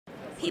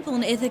People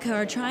in Ithaca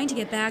are trying to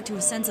get back to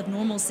a sense of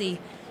normalcy,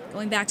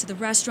 going back to the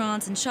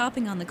restaurants and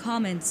shopping on the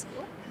commons.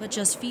 But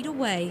just feet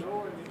away,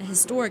 a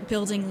historic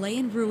building lay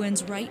in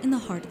ruins right in the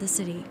heart of the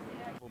city.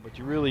 But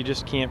you really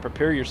just can't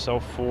prepare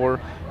yourself for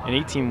an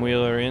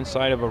 18-wheeler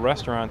inside of a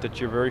restaurant that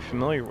you're very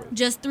familiar with.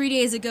 Just 3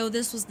 days ago,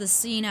 this was the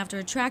scene after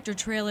a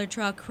tractor-trailer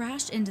truck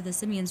crashed into the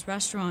Simeon's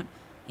restaurant,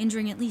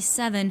 injuring at least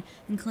 7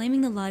 and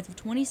claiming the life of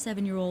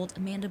 27-year-old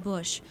Amanda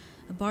Bush,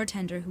 a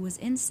bartender who was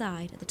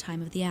inside at the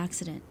time of the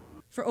accident.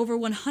 For over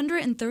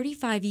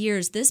 135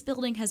 years, this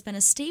building has been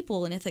a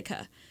staple in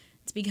Ithaca.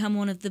 It's become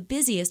one of the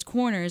busiest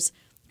corners.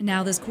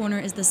 Now this corner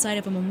is the site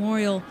of a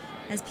memorial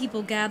as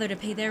people gather to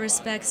pay their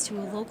respects to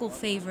a local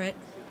favorite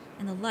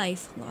and the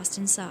life lost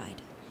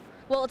inside.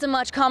 Well, it's a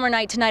much calmer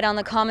night tonight on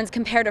the Commons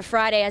compared to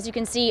Friday. As you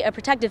can see, a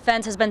protective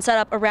fence has been set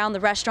up around the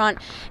restaurant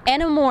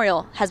and a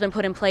memorial has been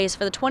put in place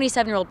for the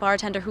 27-year-old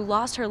bartender who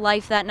lost her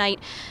life that night.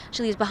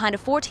 She leaves behind a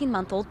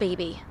 14-month-old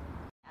baby.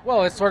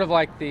 Well, it's sort of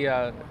like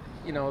the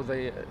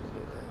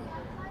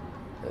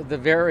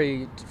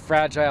very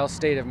fragile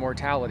state of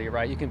mortality,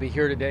 right? You can be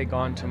here today,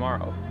 gone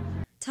tomorrow.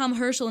 Tom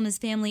Herschel and his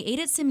family ate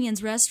at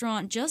Simeon's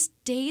restaurant just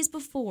days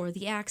before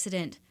the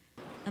accident.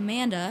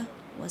 Amanda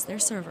was their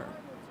server.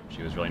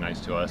 She was really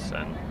nice to us,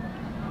 and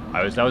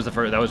that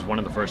was one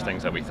of the first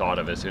things that we thought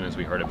of as soon as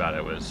we heard about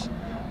it was,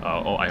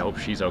 oh, I hope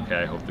she's okay.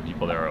 I hope the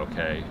people there are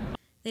okay.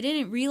 They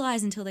didn't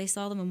realize until they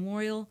saw the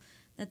memorial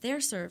that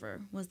their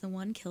server was the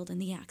one killed in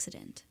the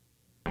accident.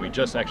 We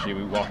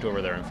walked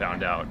over there and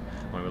found out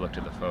when we looked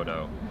at the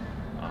photo,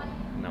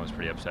 and that was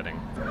pretty upsetting.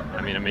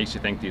 I mean, it makes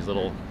you think these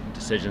little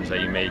decisions that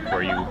you make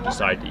where you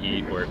decide to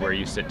eat, where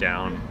you sit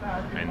down,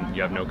 and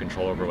you have no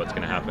control over what's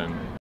going to happen.